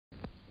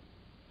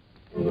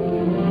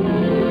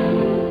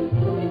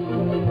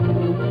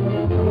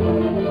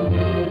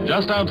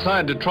Just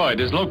outside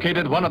Detroit is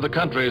located one of the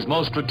country's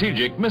most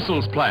strategic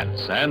missiles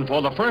plants, and for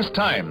the first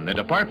time, the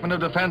Department of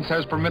Defense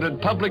has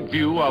permitted public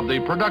view of the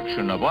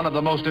production of one of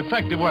the most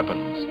effective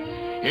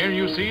weapons. Here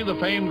you see the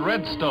famed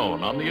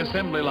Redstone on the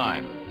assembly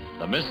line.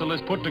 The missile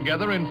is put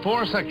together in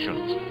 4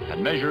 sections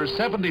and measures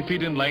 70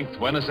 feet in length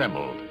when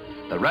assembled.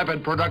 The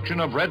rapid production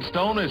of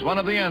Redstone is one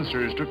of the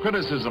answers to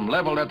criticism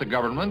leveled at the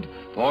government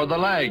for the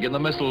lag in the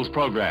missiles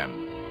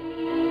program.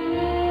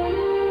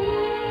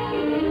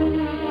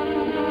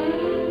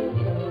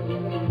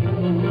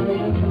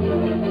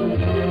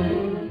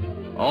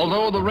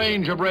 Although the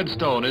range of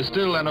Redstone is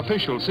still an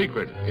official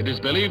secret, it is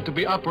believed to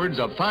be upwards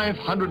of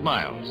 500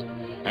 miles.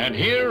 And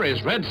here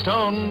is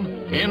Redstone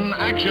in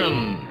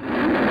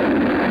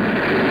action.